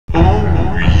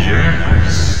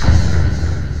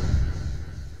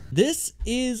This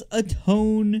is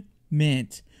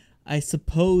Atonement. I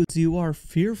suppose you are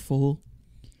fearful.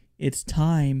 It's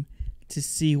time to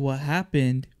see what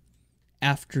happened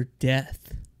after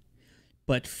death.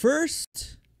 But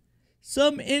first,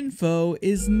 some info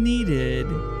is needed.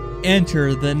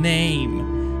 Enter the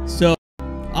name. So,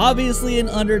 obviously in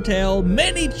Undertale,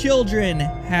 many children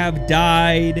have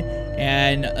died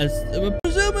and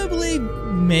presumably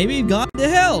maybe gone to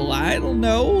hell. I don't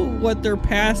know what their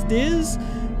past is,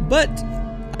 but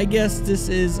I guess this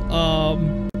is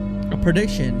a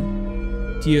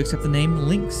prediction. Do you accept the name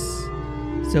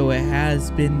LiNX? So it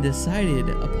has been decided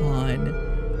upon.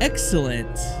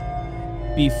 Excellent.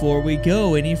 Before we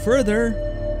go any further,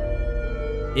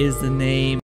 is the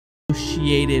name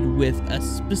associated with a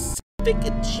specific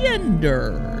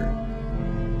gender?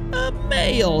 A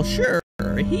male, sure.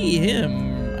 He,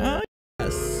 him,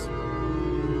 yes.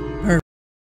 Perfect.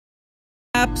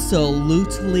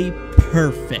 Absolutely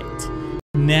perfect.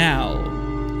 Now,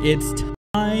 it's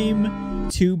time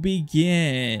to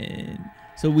begin.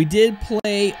 So we did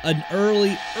play an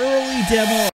early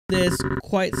demo of this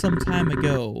quite some time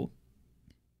ago.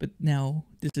 But now,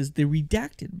 this is the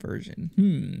redacted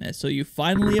version. So you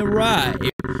finally arrived.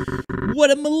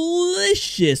 What a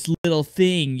malicious little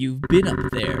thing you've been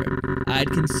up there.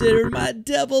 I'd consider my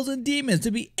devils and demons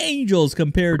to be angels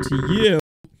compared to you.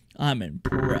 I'm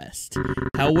impressed.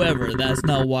 However, that's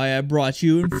not why I brought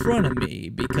you in front of me,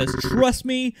 because trust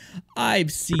me,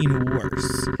 I've seen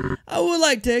worse. I would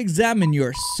like to examine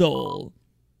your soul.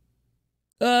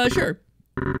 Sure.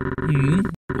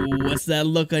 What's that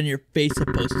look on your face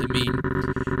supposed to mean?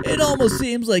 It almost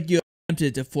seems like you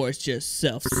attempted to force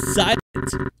yourself silent.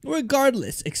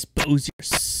 Regardless, expose your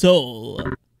soul.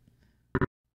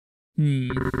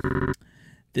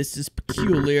 This is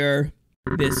peculiar.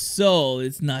 This soul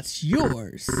is not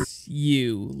yours,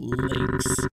 you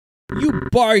LiNX. You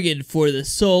bargained for the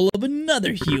soul of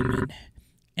another human,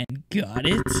 and got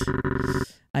it?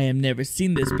 I have never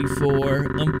seen this before.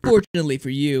 Unfortunately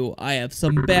for you, I have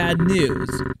some bad news.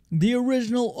 The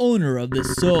original owner of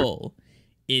this soul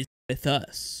is with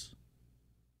us.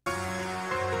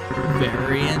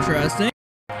 Very interesting.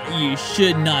 You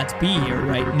should not be here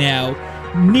right now.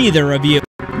 Neither of you,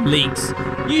 LiNX.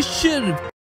 You should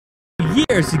have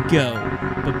years ago,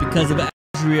 but because of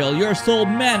Azrael, your soul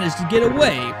managed to get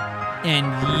away. And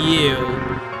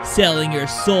you, selling your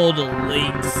soul to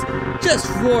LiNX, just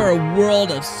for a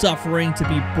world of suffering to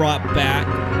be brought back.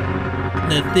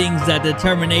 The things that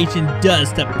determination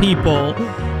does to people,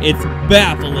 it's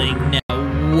baffling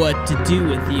now what to do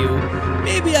with you.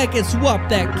 Maybe I can swap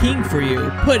that king for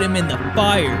you, put him in the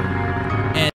fire,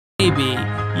 and maybe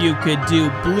you could do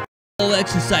blue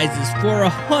exercises for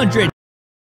 100.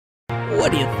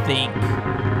 What do you think?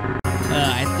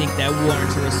 I think that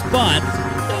warrants a response,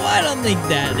 though I don't think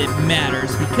that it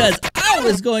matters, because I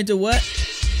was going to what?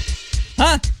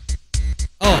 Huh?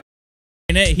 Oh,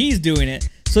 he's doing it.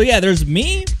 So yeah, there's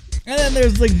me, and then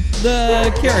there's like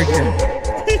the character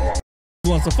who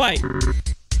wants to fight.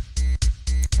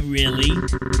 Really?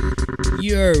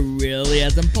 You're really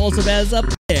as impulsive as up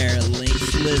there,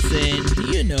 LiNX. Listen,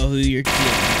 do you know who you're dealing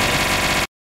with?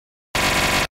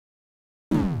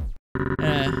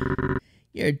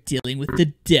 You're dealing with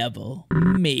the devil,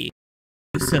 me,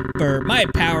 Lucifer. My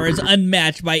power is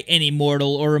unmatched by any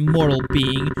mortal or immortal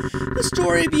being. The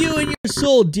story of you and your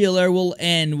soul dealer will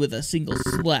end with a single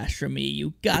slash from me.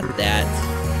 You got that?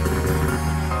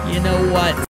 You know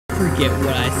what? Forget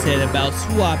what I said about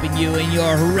swapping you and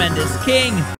your horrendous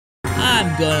king.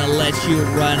 I'm gonna let you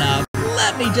run off.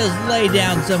 Let me just lay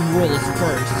down some rules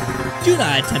first. Do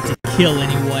not attempt to kill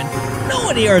anyone. No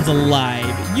one here is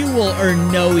alive. You will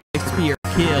earn no XP or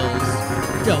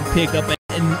kills. Don't pick up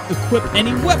and equip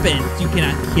any weapons. You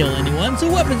cannot kill anyone, so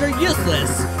weapons are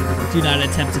useless. Do not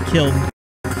attempt to kill me.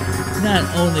 Not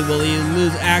only will you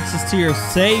lose access to your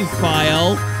save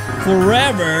file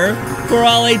forever, for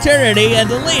all eternity, and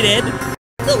deleted,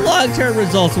 the long-term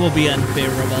results will be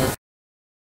unfavorable.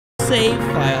 Save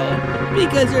file.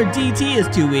 Because your DT is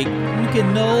too weak, you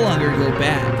can no longer go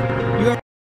back. Your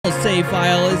save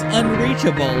file is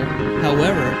unreachable.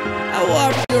 However, I will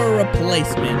offer you a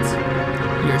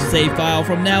replacement. Your save file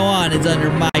from now on is under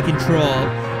my control.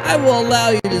 I will allow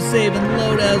you to save and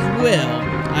load as will.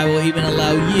 I will even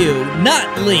allow you,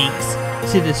 not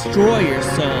LiNX, to destroy your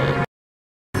soul.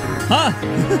 Huh?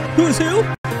 Who's who?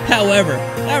 However,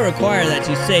 I require that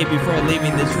you save before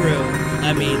leaving this room.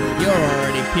 I mean, you're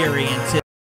already peering into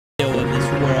the of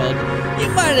this world. You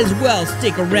might as well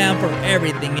stick around for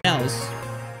everything else.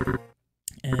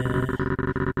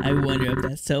 I wonder if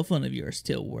that cell phone of yours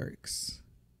still works.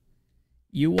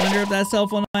 You wonder if that cell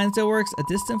phone line still works? A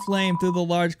distant flame through the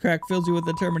large crack fills you with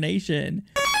determination.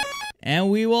 And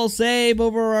we will save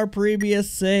over our previous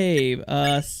save.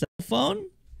 Cell phone?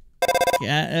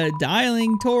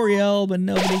 Dialing Toriel, but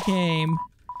nobody came.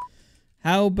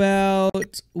 How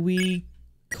about we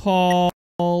call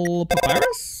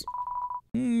Papyrus?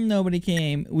 Nobody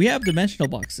came. We have dimensional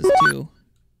boxes too.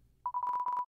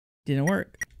 Didn't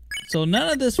work. So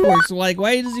none of this works. Like,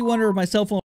 why does he wonder if my cell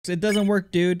phone works? It doesn't work,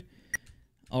 dude.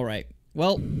 Alright.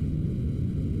 Well,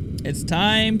 it's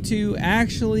time to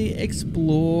actually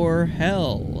explore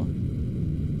hell.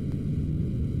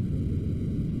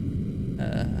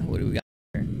 What do we got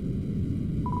here?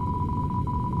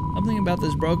 Something about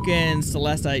this broken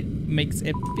celestite makes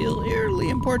it feel eerily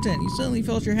important. You suddenly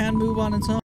felt your hand move on its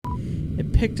own.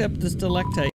 It picked up the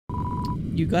stalactite.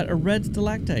 You got a red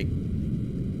stalactite.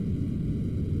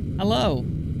 Hello,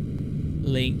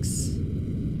 LiNX.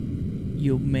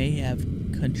 You may have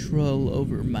control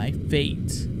over my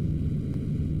fate.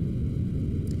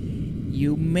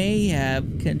 You may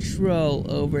have control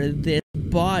over this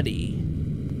body.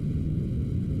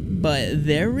 But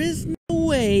there is no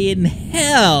way in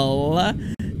hell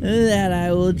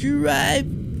that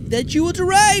you will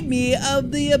derive me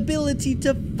of the ability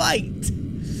to fight.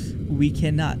 We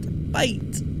cannot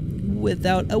fight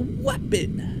without a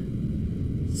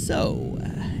weapon. So,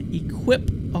 equip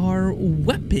our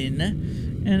weapon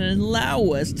and allow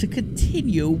us to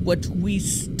continue what we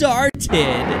started.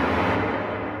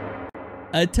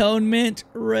 Atonement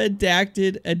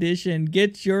Redacted Edition.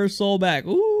 Get your soul back.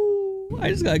 Ooh, I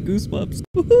just got goosebumps.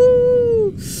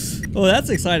 Woohoo! Oh, that's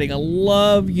exciting. I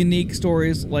love unique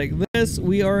stories like this.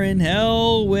 We are in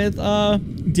hell with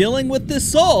dealing with the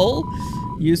soul.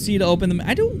 You see to open them.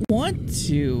 I don't want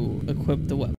to equip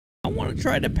the weapon. I want to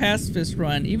try to pacifist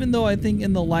run, even though I think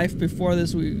in the life before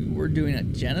this we were doing a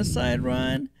genocide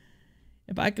run.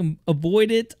 If I can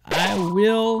avoid it, I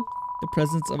will. The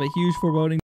presence of a huge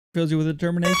foreboding fills you with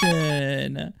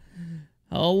determination.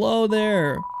 Hello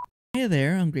there. Hey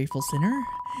there, ungrateful sinner.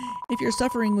 If you're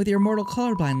suffering with your mortal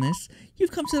colorblindness,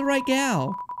 you've come to the right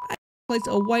gal. I place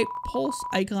a white pulse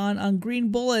icon on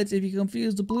green bullets if you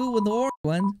confuse the blue with the orange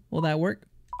one. Will that work?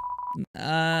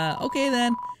 Okay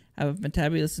then. Have a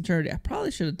fantabulous eternity. I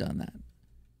probably should have done that.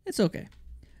 It's okay.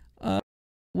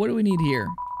 What do we need here?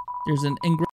 There's an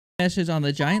engraved message on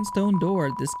the giant stone door.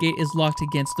 This gate is locked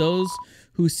against those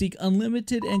who seek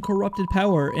unlimited and corrupted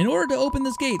power. In order to open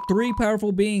this gate, 3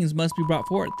 powerful beings must be brought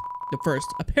forth. The first,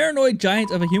 a paranoid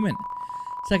giant of a human.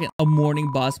 Second, a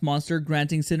mourning boss monster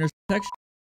granting sinners protection.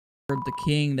 Third, the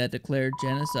king that declared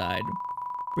genocide.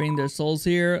 Bring their souls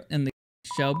here and the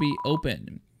gate shall be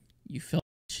open. You felt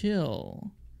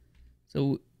chill.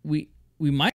 So we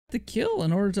might have to kill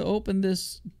in order to open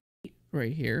this gate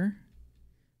right here.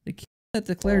 The king that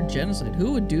declared genocide.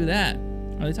 Who would do that?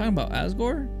 Are they talking about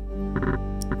Asgore?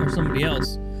 Or somebody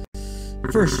else?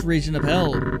 First region of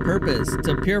hell. Purpose.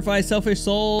 To purify selfish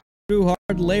souls through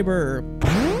hard labor.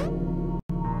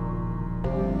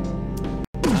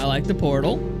 I like the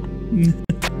portal.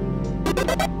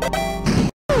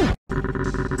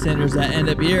 Sinners that end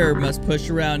up here must push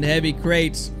around heavy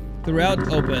crates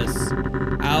throughout Opus.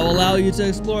 I'll allow you to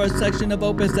explore a section of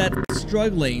Opus that's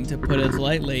struggling, to put it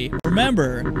lightly.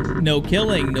 Remember, no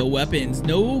killing, no weapons,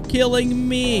 no killing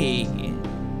me.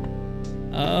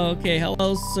 Okay,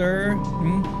 hello, sir.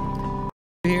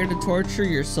 You're here to torture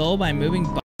your soul by moving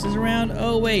boxes around?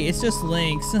 Oh, wait, it's just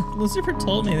LiNX. Lucifer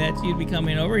told me that you'd be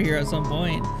coming over here at some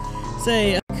point.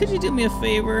 Say, could you do me a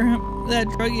favor? That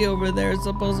druggie over there is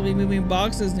supposed to be moving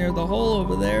boxes near the hole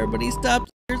over there, but he stopped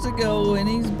years ago and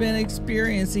he's been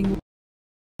experiencing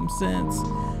since.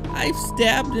 I've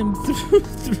stabbed him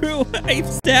I've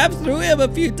stabbed through him a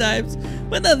few times,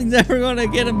 but nothing's ever going to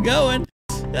get him going.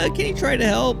 Can you try to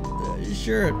help?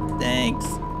 Sure, thanks.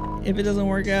 If it doesn't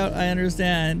work out, I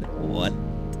understand. What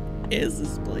is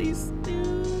this place,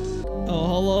 dude? Oh,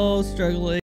 hello,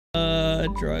 struggling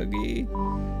druggie.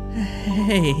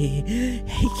 Hey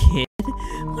kid,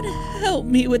 wanna help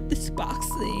me with this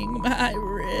boxing? I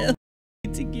really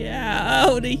need to get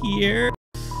out of here.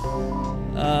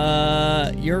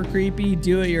 You're creepy,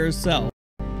 do it yourself.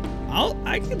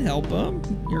 I can help him.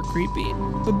 You're creepy.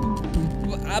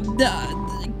 I'm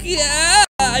done. Yeah,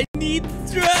 I need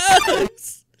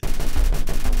drugs.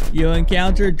 You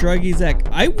encounter druggie Zach.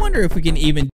 I wonder if we can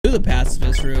even do the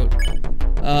pacifist route.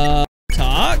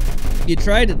 Talk? You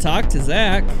tried to talk to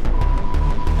Zach.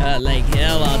 Like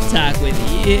hell, I'll talk with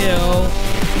you.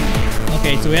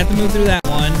 Okay, so we have to move through that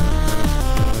one.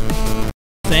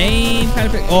 Same kind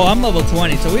of thing. Oh, I'm level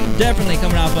 20, so we're definitely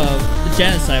coming off of the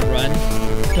genocide run.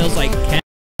 Feels like cans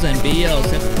and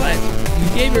BLs. But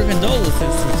gave your condolences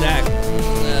to Zach.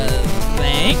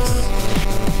 Thanks.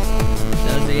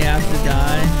 Does he have to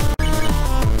die?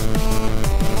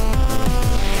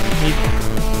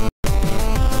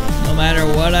 No matter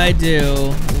what I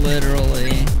do,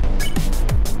 literally.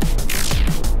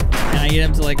 Can I get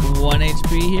him to like 1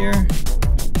 HP here?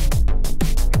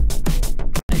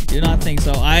 I do not think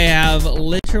so. I have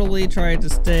literally tried to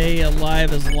stay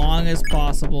alive as long as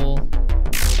possible.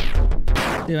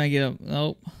 Did I get him?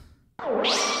 Nope.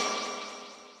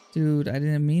 Dude, I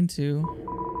didn't mean to.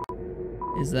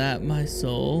 Is that my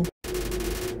soul?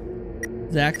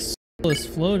 Zach's soul is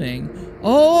floating.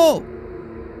 Oh!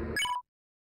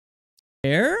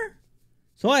 Air?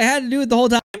 So I had to do it the whole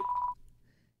time?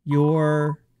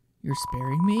 You're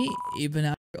sparing me? Even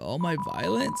after all my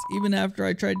violence? Even after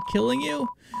I tried killing you?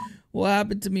 What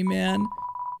happened to me, man?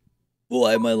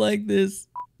 Why am I like this?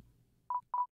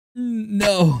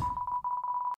 No.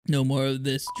 No more of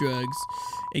this, drugs.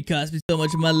 It cost me so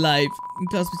much of my life. It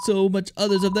cost me so much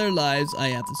others of their lives. I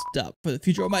have to stop for the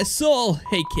future of my soul.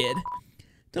 Hey, kid.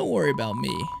 Don't worry about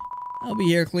me. I'll be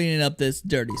here cleaning up this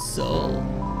dirty soul.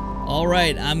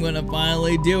 Alright, I'm gonna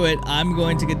finally do it. I'm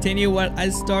going to continue what I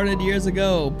started years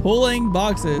ago. Pulling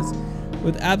boxes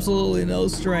with absolutely no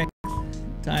strength.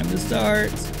 Time to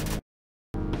start.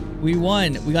 We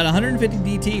won. We got 150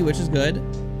 DT, which is good.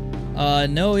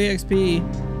 No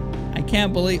EXP. I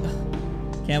can't believe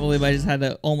I just had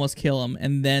to almost kill him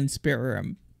and then spare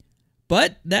him.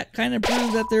 But that kind of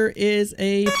proves that there is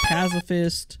a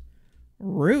pacifist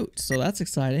route. So that's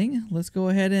exciting. Let's go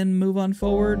ahead and move on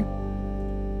forward.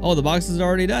 Oh, the box is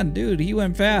already done. Dude, he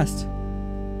went fast.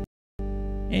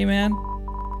 Hey, man.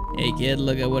 Hey, kid,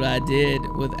 look at what I did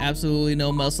with absolutely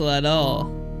no muscle at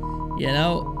all. You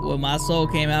know, when my soul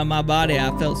came out of my body,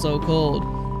 I felt so cold.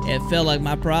 It felt like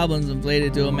my problems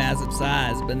inflated to a massive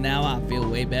size, but now I feel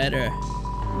way better.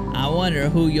 I wonder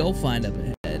who you'll find up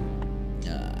ahead.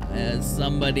 There's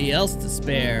somebody else to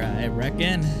spare, I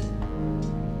reckon.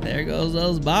 There goes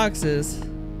those boxes.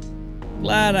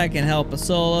 Glad I can help a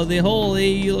soul of the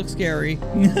holy, you look scary,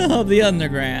 of the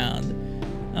underground.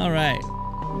 Alright.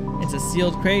 It's a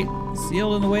sealed crate,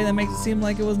 sealed in a way that makes it seem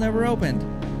like it was never opened.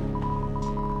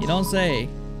 You don't say.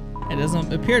 It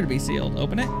doesn't appear to be sealed.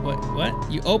 Open it?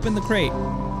 What? You open the crate.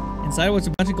 Inside was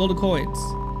a bunch of golden coins.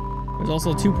 There's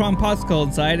also a 2-pronged popsicle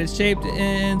inside. It's shaped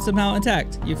and somehow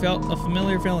intact. You felt a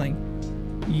familiar feeling.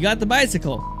 You got the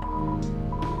bicycle.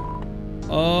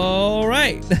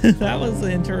 Alright. That was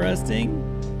interesting.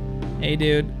 Hey,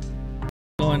 dude. What's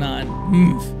going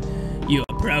on? You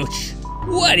approach.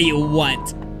 What do you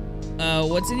want?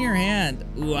 What's in your hand?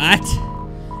 What?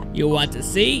 You want to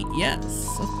see? Yes.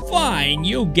 Fine,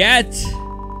 you get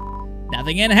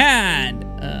nothing in hand.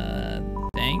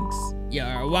 Thanks.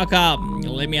 You're welcome.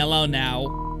 Leave me alone now.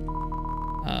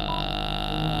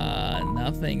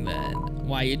 Nothing then.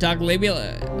 Why you talk? Leave me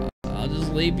alone. I'll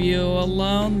just leave you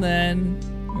alone then.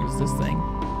 Where's this thing?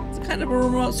 It's kind of a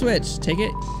remote switch. Take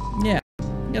it. Yeah,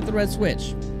 you got the red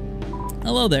switch.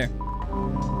 Hello there.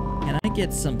 Can I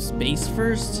get some space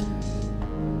first?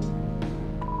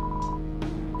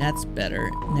 That's better.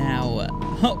 Now,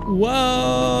 whoa!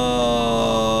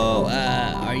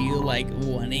 Are you like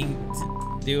wanting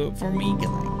to do it for me? Cause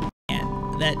I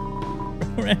can't. That.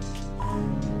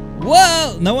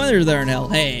 Whoa! No wonder they're in hell.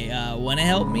 Hey, wanna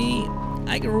help me?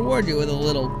 I can reward you with a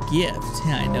little gift.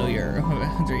 I know you're.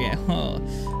 Oh,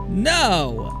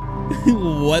 no!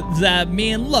 What's that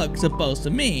supposed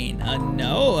to mean?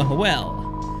 No? Well,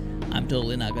 I'm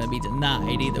totally not gonna be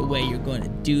denied. Either way, you're going to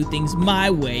do things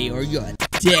my way or you're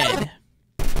dead.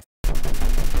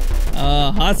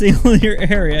 Hot seal in your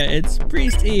area. It's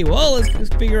Priest E. Well,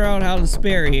 let's figure out how to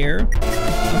spare here.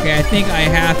 Okay, I think I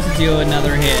have to do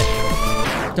another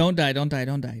hit. Don't die, don't die,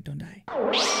 don't die, don't die.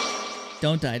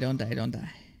 Don't die, don't die, don't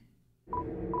die.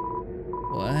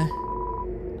 What?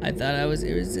 I thought I was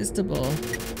irresistible.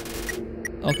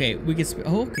 Okay, we can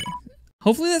oh, okay.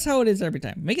 Hopefully that's how it is every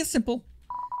time. Make it simple.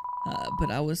 But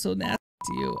I was so nasty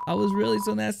to you. I was really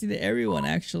so nasty to everyone,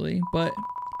 actually. But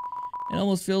it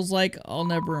almost feels like I'll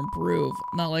never improve.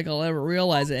 Not like I'll ever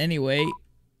realize it anyway.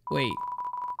 Wait,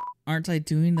 aren't I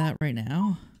doing that right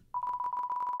now?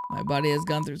 My body has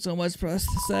gone through so much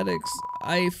prosthetics.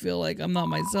 I feel like I'm not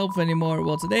myself anymore.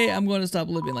 Well, today I'm going to stop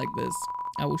living like this.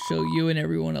 I will show you and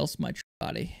everyone else my true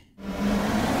body.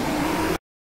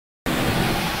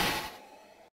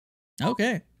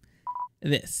 Okay.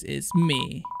 This is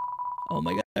me. Oh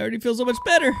my god, I already feel so much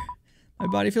better. My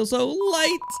body feels so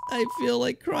light. I feel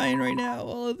like crying right now.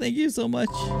 Oh, thank you so much.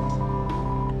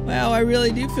 Wow, I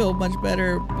really do feel much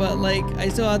better. But like, I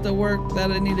still have the work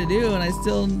that I need to do, and I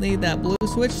still need that blue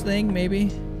switch thing,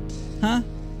 maybe. Huh?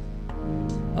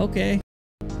 Okay.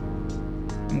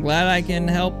 I'm glad I can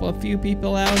help a few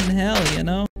people out in hell, you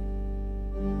know?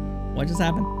 What just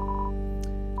happened?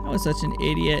 I was such an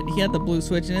idiot. He had the blue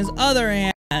switch in his other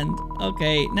hand.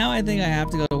 Okay, now I think I have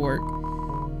to go to work.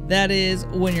 That is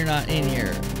when you're not in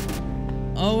here.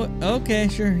 Oh, okay,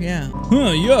 sure, yeah.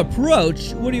 Huh, you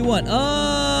approach. What do you want?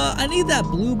 I need that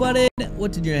blue button.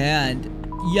 What's in your hand?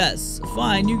 Yes,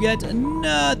 fine, you get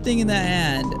nothing in that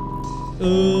hand.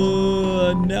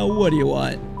 Now what do you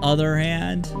want? Other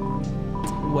hand?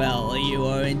 Well, you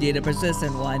are indeed a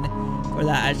persistent one. For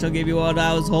that, I shall give you what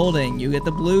I was holding. You get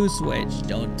the blue switch.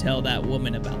 Don't tell that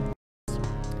woman about this.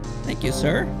 Thank you,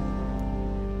 sir.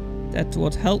 That's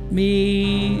what helped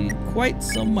me quite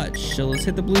so much. So let's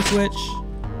hit the blue switch.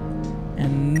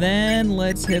 And then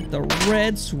let's hit the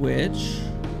red switch.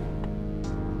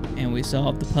 And we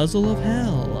solved the puzzle of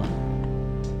hell.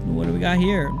 What do we got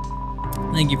here?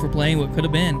 Thank you for playing what could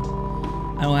have been.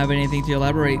 I don't have anything to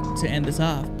elaborate to end this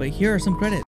off, but here are some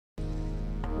credits.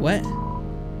 What?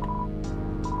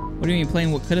 What do you mean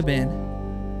playing what could have been?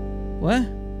 What?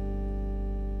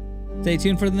 Stay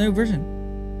tuned for the new version.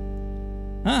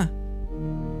 Huh?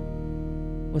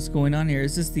 What's going on here?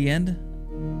 Is this the end?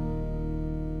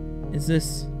 Is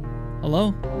this...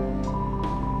 Hello?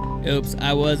 Oops,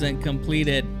 I wasn't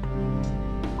completed.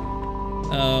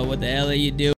 What the hell are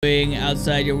you doing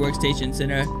outside your workstation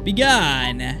center? Be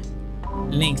gone!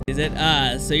 LiNX, is it?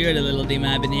 So you're the little demon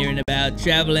I've been hearing about,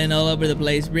 traveling all over the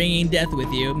place, bringing death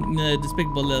with you.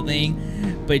 Despicable little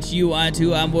thing. But you aren't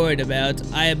who I'm worried about.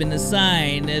 I have been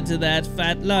assigned to that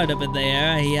fat lord over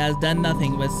there. He has done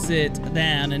nothing but sit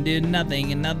down and do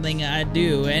nothing, and nothing I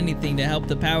do anything to help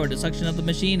the power to suction up the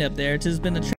machine up there. It has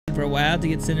been a trend for a while to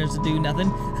get sinners to do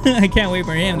nothing. I can't wait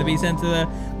for him to be sent to the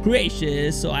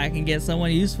gracious so I can get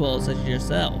someone useful such as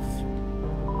yourself.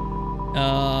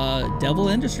 Devil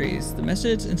Industries. The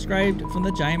message inscribed from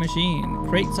the giant machine.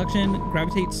 Crate suction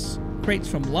gravitates crates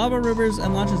from lava rivers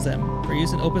and launches them for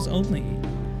use in Opus only.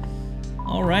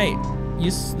 Alright.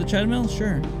 Use the treadmill?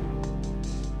 Sure.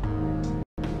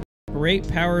 Great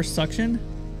power suction?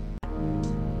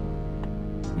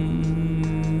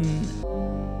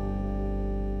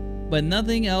 But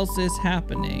nothing else is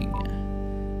happening.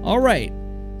 Alright.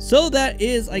 So that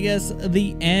is, I guess,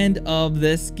 the end of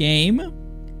this game.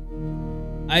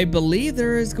 I believe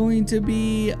there is going to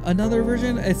be another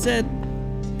version. It said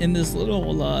in this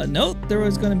little note there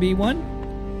was going to be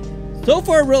one. So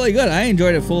far, really good. I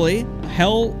enjoyed it fully.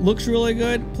 Hell looks really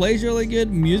good, plays really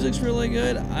good, music's really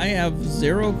good. I have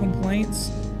zero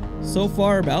complaints so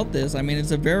far about this. I mean,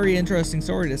 it's a very interesting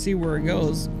story to see where it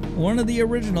goes. One of the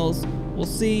originals. We'll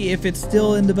see if it's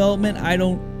still in development. I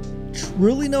don't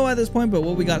really know at this point, but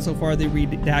what we got so far, the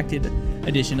redacted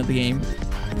edition of the game,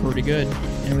 pretty good.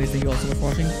 Anyways, thank you all so much for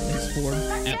watching.